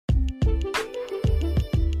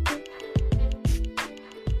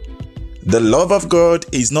The love of God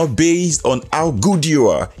is not based on how good you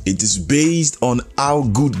are. It is based on how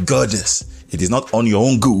good God is. It is not on your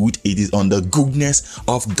own good. It is on the goodness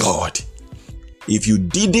of God. If you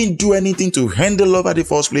didn't do anything to earn the love at the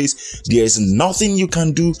first place, there is nothing you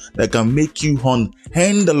can do that can make you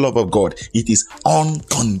earn the love of God. It is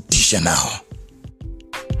unconditional.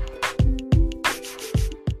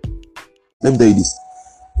 Let me tell you this.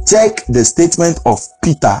 Check the statement of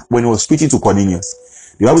Peter when he was speaking to Cornelius.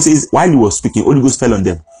 The Bible says, while he was speaking, Holy Ghost fell on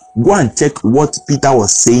them. Go and check what Peter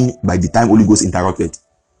was saying by the time Holy Ghost interrupted.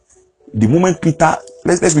 The moment Peter,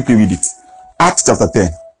 let's quickly read it. Acts chapter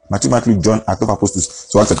 10. Matthew, Mark, Luke, John, Acts of Apostles.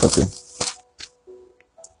 So Acts chapter 10.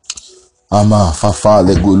 Ama fafa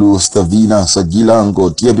legolo stavina sagila ngo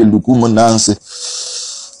tiebe lukumonanse.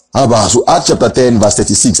 Aba. So Acts chapter 10 verse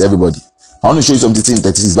 36. Everybody, I want to show you something in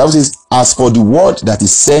 36. The Bible says, as for the word that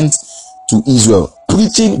is sent to Israel,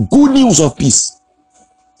 preaching good news of peace.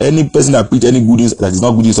 Any person that preach any good news that is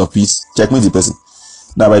not good news of peace, checkmate the person.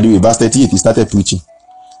 Now, by the way, verse 38, he started preaching.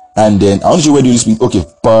 And then I want to show you where do you speak. Okay,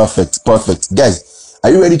 perfect. Guys, are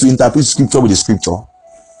you ready to interpret scripture with the scripture?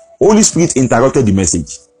 Holy Spirit interrupted the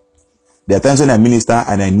message. There are times when I minister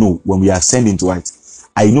and I know when we are sending to it,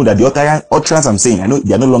 I know that the utterance I'm saying, I know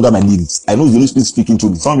they are no longer my needs. I know the Holy Spirit speaking to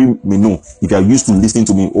me. Some of you may know if you are used to listening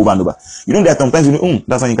to me over and over. You know that sometimes you know,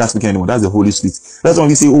 that's why you can't speak anymore. That's the Holy Spirit. That's when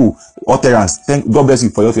we say, oh, utterance. Thank God bless you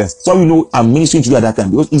for your utterance. Some of you know I'm ministering to you at that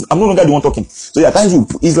time because I'm no longer the one talking. So at times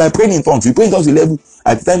it's like praying in tongues. You pray in tongues to level.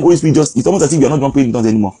 At the time, Holy Spirit it's almost as if you're not even praying in tongues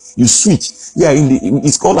anymore. You switch. Yeah,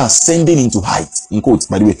 it's called ascending into height, in quotes,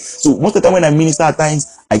 by the way. So most of the time when I minister at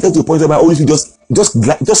times, I get to a point where Holy Spirit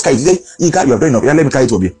just carry it. You say, you are praying enough. Yeah, let me carry it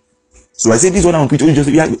from here. So I say this one I'm preaching, just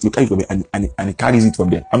yeah, you carry it from here, and it carries it from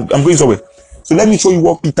there. I'm going somewhere. So let me show you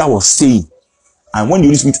what Peter was saying. And when the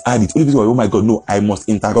Holy Spirit had it, Holy Spirit was, oh my God, no, I must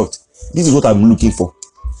interrupt. This is what I'm looking for.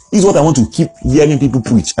 This is what I want to keep hearing people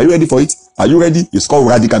preach. Are you ready for it? Are you ready? It's called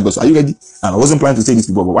radical gospel. Are you ready? And I wasn't planning to say this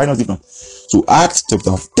before, but why not? So Acts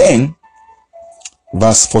chapter 10,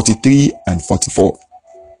 verse 43 and 44.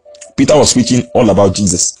 Peter was preaching all about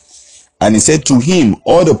Jesus. And he said, to him,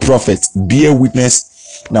 all the prophets bear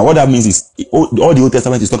witness. Now what that means is, all the Old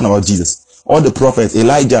Testament is talking about Jesus. All the prophets,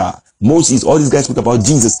 Elijah, Moses, all these guys speak about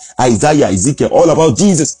Jesus. Isaiah, Ezekiel, all about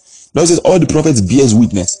Jesus. Now it says, all the prophets bears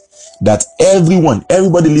witness that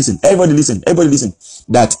everybody listen,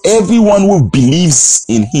 that everyone who believes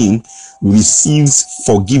in him receives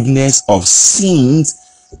forgiveness of sins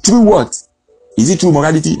through what? Is it through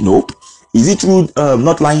morality? Nope. Is it through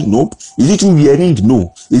not lying? Nope. Is it through wearing?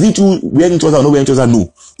 No. Is it through wearing trousers or not wearing trousers?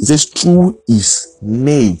 No. It says through his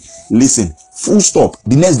name. Listen, full stop.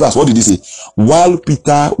 The next verse, what did he say? While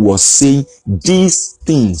Peter was saying these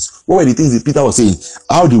things, what were the things that Peter was saying?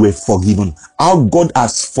 How they were forgiven. How God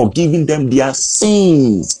has forgiven them their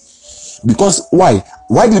sins. Because why?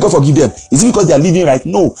 Why did God forgive them? Is it because they are living right?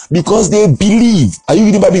 No. Because they believe. Are you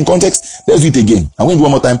reading Bible in context? Let's do it again. I'm going to do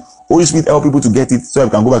one more time. Holy Spirit help people to get it so we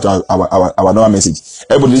can go back to our normal message.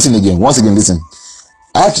 Everybody listen again. Once again, listen.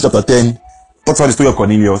 Acts chapter 10 talks about the story of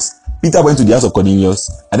Cornelius. Peter went to the house of Cornelius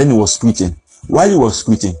and then he was preaching. While he was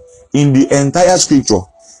preaching, in the entire scripture,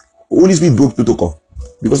 Holy Spirit broke protocol.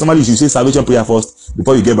 Because somebody you should say salvation prayer first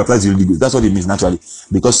before you get baptized in the Holy Ghost. That's what it means naturally.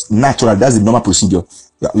 Because naturally, that's the normal procedure.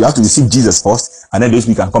 You have to receive Jesus first and then the Holy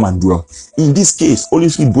Spirit can come and dwell. In this case, Holy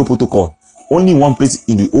Spirit broke protocol. Only one place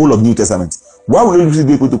in the whole of New Testament. Why would Holy Spirit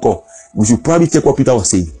break protocol? We should probably check what Peter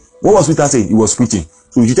was saying. What was Peter saying? He was preaching.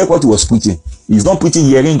 So we should check what he was preaching. He's not preaching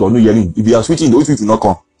hearing or no hearing. If he was preaching, the Holy Spirit will not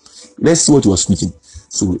come. Let's see what he was preaching.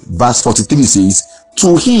 So verse 43 says,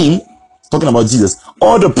 to him, talking about Jesus,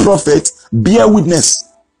 all the prophets bear witness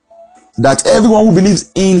that everyone who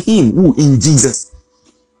believes in him, who in Jesus,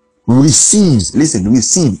 receives. Listen,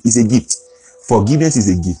 receive is a gift. Forgiveness is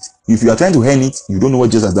a gift. If you are trying to earn it, you don't know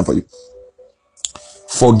what Jesus has done for you.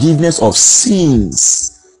 Forgiveness of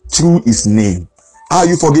sins through his name. Are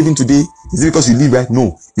you forgiven today? Is it because you live right?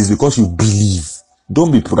 No, it's because you believe.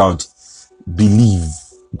 Don't be proud. Believe.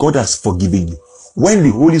 God has forgiven you. When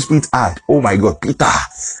the Holy Spirit had, oh my God, Peter,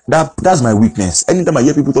 that's my weakness. Anytime I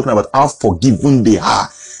hear people talking about how forgiven they are,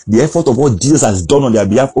 the effort of what Jesus has done on their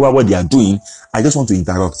behalf over what they are doing, I just want to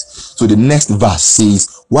interrupt. So the next verse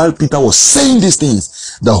says, while Peter was saying these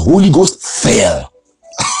things, the Holy Ghost fell.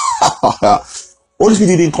 Holy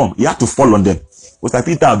Spirit didn't come. He had to fall on them. But like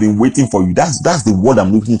Peter, I've been waiting for you. That's the word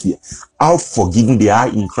I'm looking for. How forgiven they are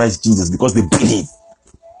in Christ Jesus because they believe.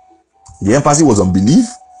 The emphasis was on belief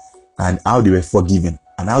and how they were forgiven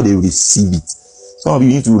and how they receive it. Some of you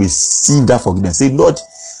need to receive that forgiveness. Say, Lord,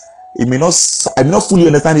 I may not fully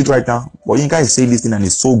understand it right now, but you guys say this thing and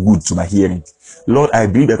it's so good to my hearing. Lord, I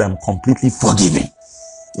believe that I'm completely forgiven.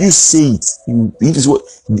 You say it. It is what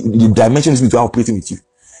the dimension is operating with you.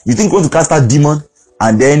 You think you want to cast out demon,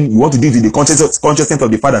 and then you want to do it with the consciousness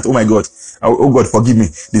of the Father. Oh my God, oh God, forgive me.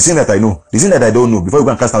 The sin that I know, the sin that I don't know. Before you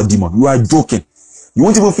go and cast out demon, you are joking. You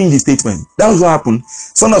won't even finish the statement. That was what happened.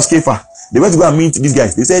 Son of Scapha, they went to go and meet these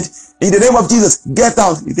guys. They said, in the name of Jesus, get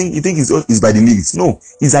out. You think it's by the lyrics? No,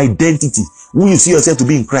 it's identity. Who you see yourself to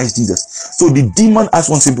be in Christ Jesus. So the demon asked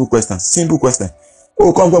one simple question. Simple question.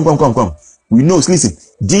 Oh, come. We know. Listen,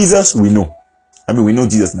 Jesus, we know. We know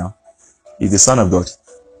Jesus now. He's the Son of God.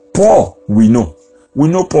 Paul, we know. We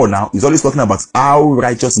know Paul now. He's always talking about how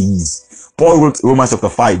righteous he is. Paul wrote Romans chapter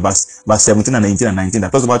 5, verse 17 and 19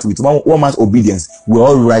 that talks about with one man's obedience, we're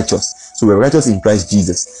all righteous. So we're righteous in Christ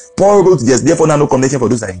Jesus. Paul wrote, there's therefore now no condemnation for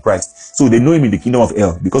those that are in Christ. So they know him in the kingdom of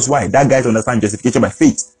hell. Because why? That guy understands justification by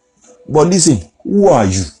faith. But listen, who are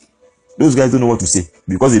you? Those guys don't know what to say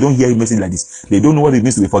because they don't hear a message like this. They don't know what it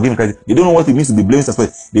means to be forgiven in Christ. They don't know what it means to be blameless as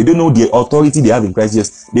well. They don't know the authority they have in Christ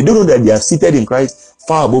Jesus. They don't know that they are seated in Christ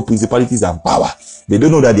far above principalities and power. They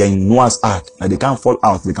don't know that they are in Noah's ark, that they can't fall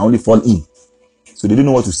out, they can only fall in. So they don't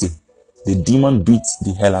know what to say. The demon beat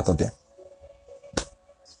the hell out of them.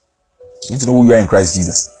 You need to know who you are in Christ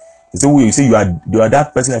Jesus. You say you are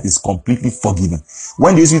that person that is completely forgiven.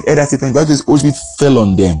 When the Holy Spirit heard that statement, the Holy Spirit fell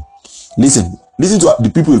on them. Listen to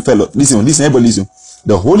the people who fell. Listen, everybody listen.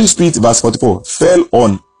 The Holy Spirit, verse 44, fell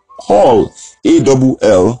on all,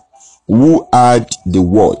 AWL, who had the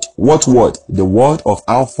word. What word? The word of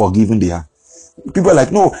how forgiven they are. People are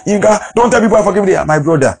like, no, Inga, don't tell people how forgiven they are. My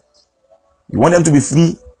brother, you want them to be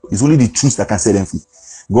free? It's only the truth that can set them free.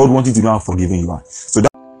 God wants you to know how forgiving you are. So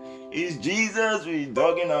that is Jesus we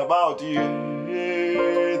talking about you.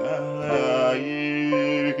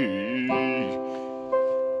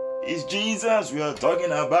 It's Jesus we are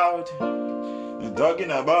talking about. We're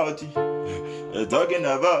talking about you.